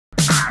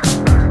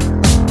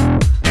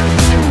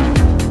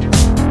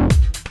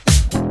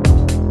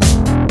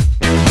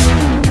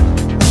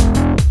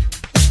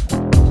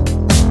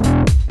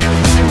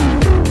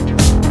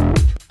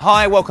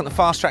Hi, welcome to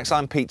Fast Trax.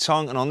 I'm Pete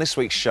Tong, and on this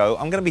week's show,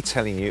 I'm going to be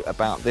telling you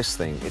about this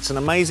thing. It's an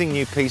amazing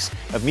new piece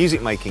of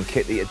music making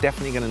kit that you're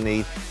definitely going to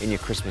need in your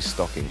Christmas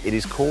stocking. It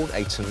is called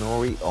a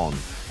Tenori-on.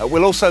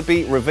 We'll also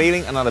be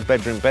revealing another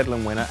Bedroom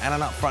Bedlam winner and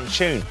an Upfront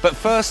Tune. But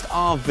first,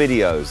 our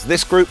videos.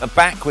 This group are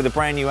back with a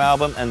brand new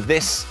album, and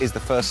this is the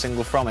first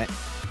single from it.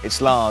 It's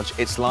large,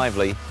 it's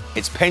lively,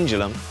 it's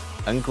Pendulum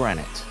and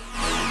Granite.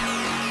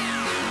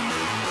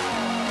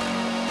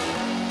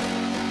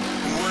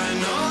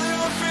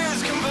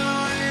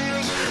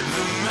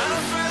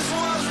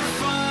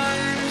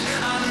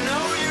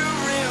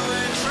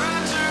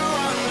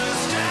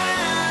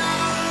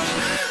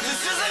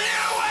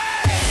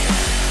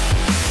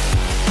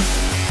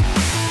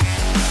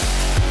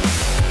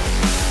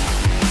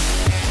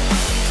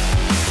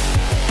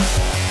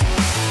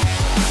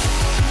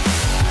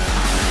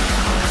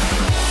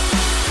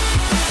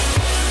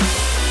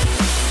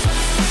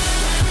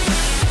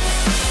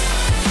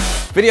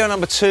 Video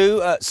number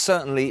 2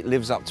 certainly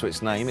lives up to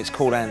its name. It's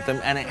called Anthem,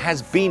 and it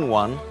has been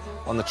one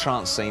on the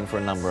trance scene for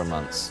a number of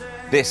months.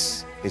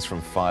 This is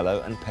from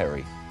Filo and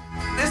Peri.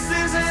 This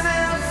is an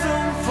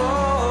anthem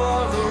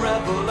for the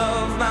rebel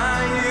of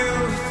my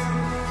youth.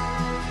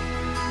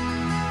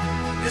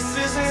 This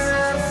is an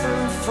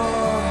anthem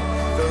for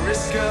the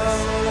risk of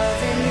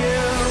loving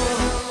you.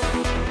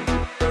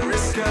 The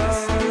risk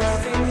of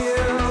loving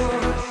you.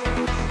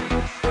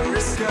 The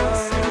risk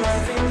of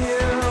loving you.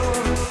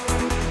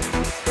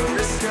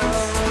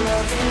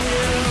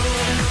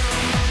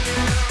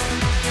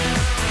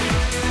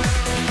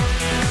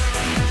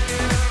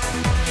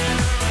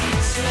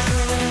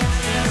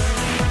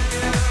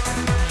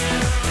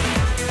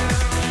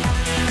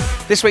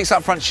 This week's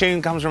Upfront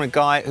Tune comes from a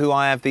guy who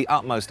I have the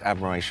utmost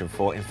admiration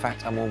for. In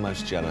fact, I'm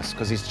almost jealous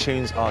because his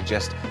tunes are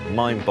just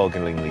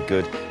mind-bogglingly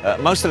good.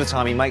 Most of the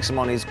time he makes them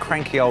on his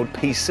cranky old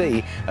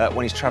PC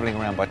when he's travelling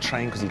around by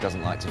train because he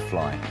doesn't like to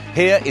fly.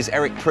 Here is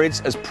Eric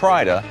Prydz as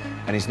Pryda,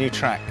 and his new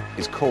track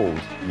is called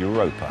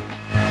Europa.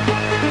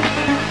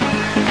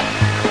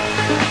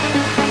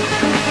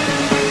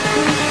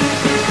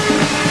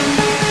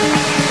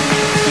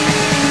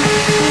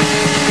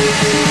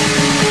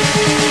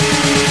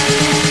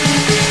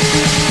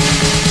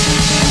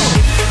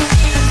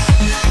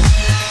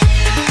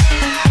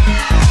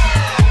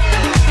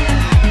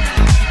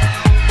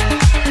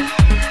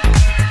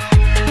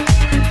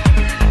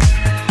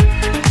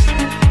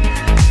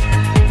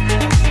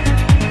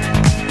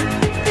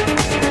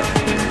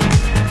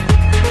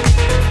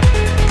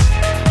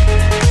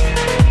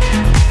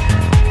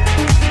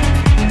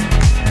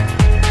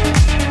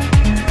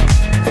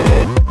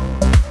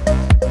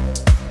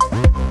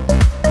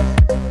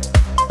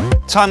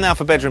 Time now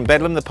for Bedroom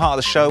Bedlam, the part of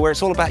the show where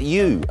it's all about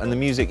you and the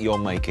music you're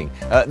making.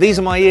 These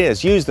are my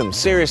ears, use them,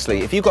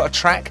 seriously. If you've got a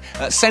track,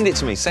 send it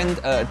to me. Send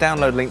a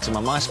download link to my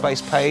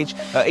MySpace page.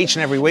 Each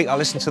and every week I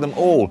listen to them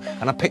all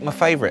and I pick my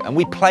favourite and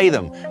we play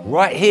them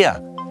right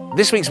here.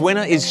 This week's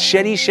winner is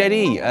Cherie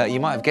Cherie. You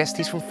might have guessed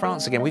he's from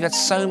France again. We've had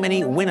so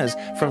many winners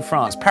from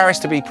France, Paris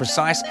to be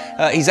precise.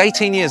 He's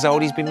 18 years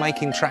old, he's been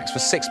making tracks for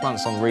 6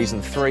 months on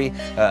Reason 3,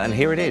 and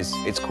here it is.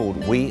 It's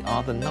called We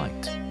Are the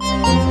Night.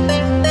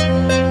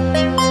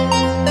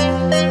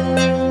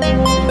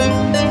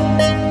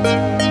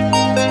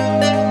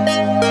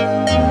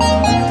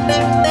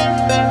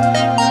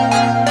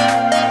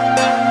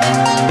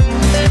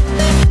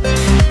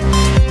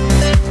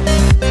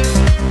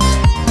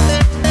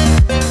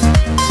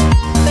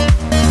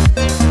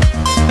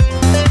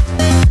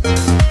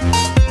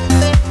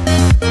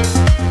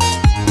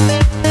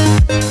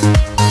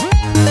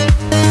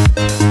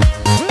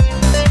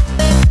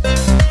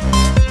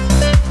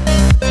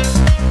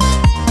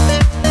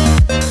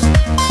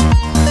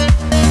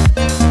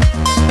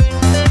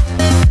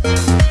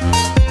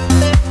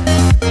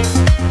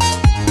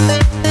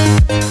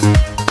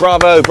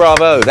 Bravo,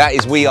 bravo, that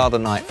is We Are the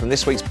Night from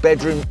this week's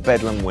Bedroom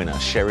Bedlam winner,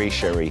 Cherie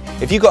Cherie.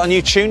 If you've got a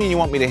new tune and you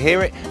want me to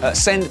hear it,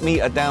 send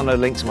me a download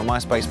link to my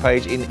MySpace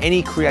page in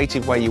any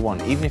creative way you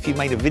want. Even if you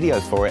made a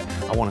video for it,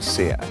 I want to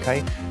see it,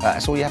 okay?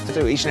 That's all you have to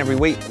do. Each and every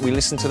week, we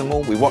listen to them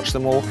all, we watch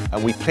them all,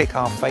 and we pick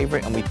our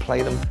favourite and we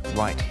play them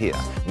right here.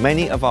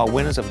 Many of our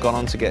winners have gone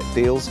on to get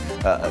deals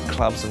at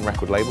clubs and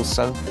record labels,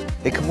 so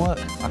it can work.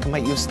 I can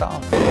make you a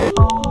star.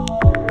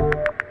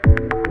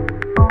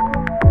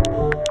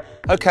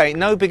 Okay,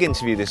 no big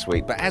interview this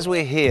week, but as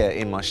we're here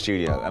in my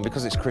studio, and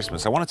because it's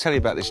Christmas, I want to tell you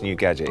about this new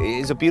gadget. It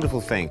is a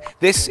beautiful thing.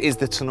 This is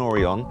the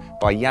Tenori-on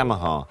by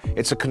Yamaha.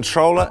 It's a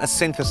controller, a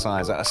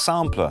synthesizer, a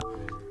sampler,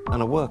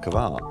 and a work of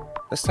art.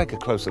 Let's take a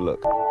closer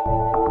look.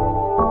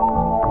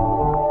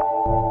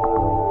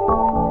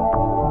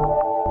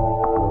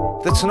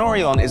 The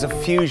Tenori-on is a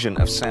fusion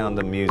of sound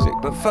and music,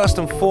 but first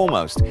and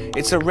foremost,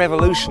 it's a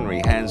revolutionary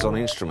hands-on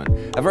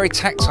instrument, a very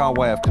tactile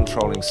way of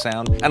controlling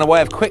sound, and a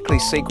way of quickly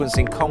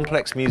sequencing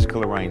complex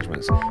musical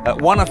arrangements.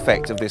 One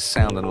effect of this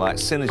sound and light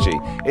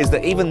synergy is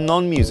that even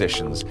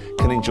non-musicians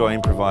can enjoy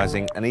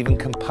improvising and even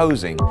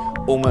composing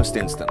almost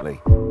instantly.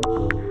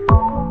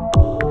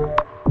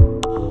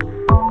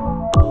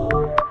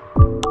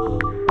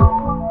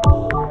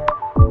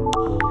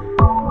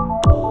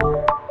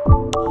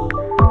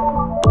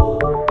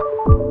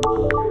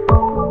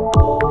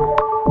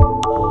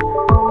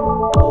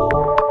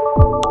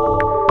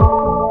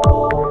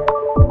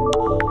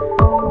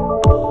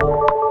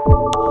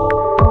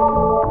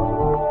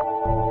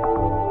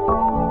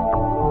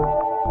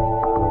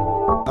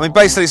 I mean,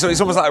 basically, so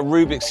it's almost like a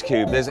Rubik's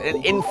Cube. There's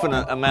an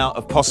infinite amount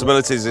of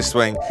possibilities, this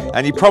thing,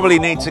 and you probably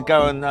need to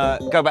go and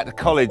go back to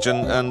college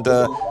and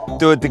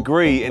do a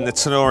degree in the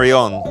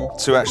Tenori-on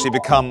to actually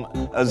become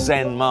a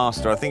Zen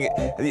master. I think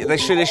they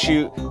should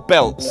issue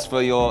belts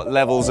for your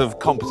levels of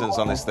competence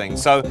on this thing.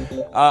 So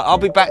I'll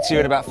be back to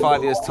you in about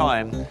 5 years'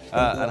 time,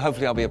 and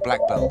hopefully I'll be a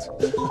black belt.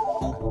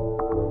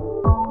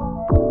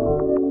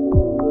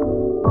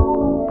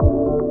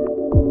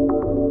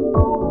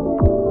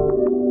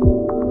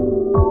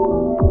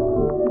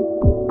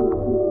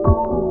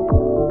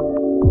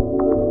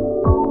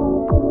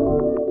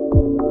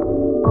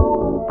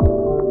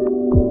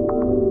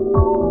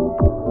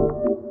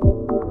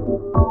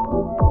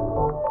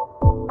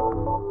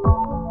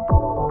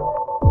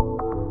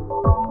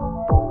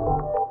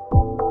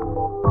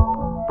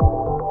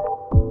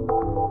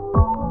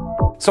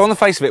 So on the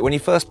face of it, when you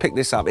first pick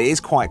this up, it is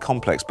quite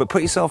complex, but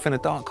put yourself in a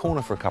dark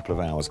corner for a couple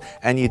of hours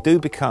and you do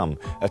become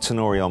a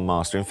Tenori-on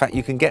master. In fact,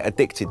 you can get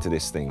addicted to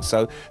this thing.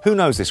 So who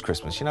knows this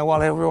Christmas? You know,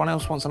 while everyone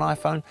else wants an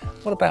iPhone,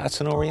 what about a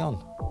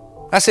Tenori-on?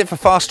 That's it for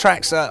Fast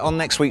Trax. On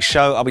next week's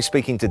show, I'll be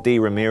speaking to Dee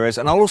Ramirez,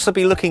 and I'll also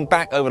be looking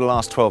back over the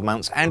last 12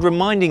 months and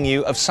reminding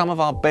you of some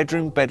of our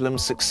Bedroom Bedlam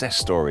success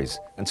stories.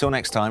 Until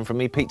next time, from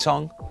me, Pete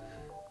Tong,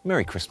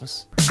 Merry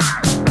Christmas.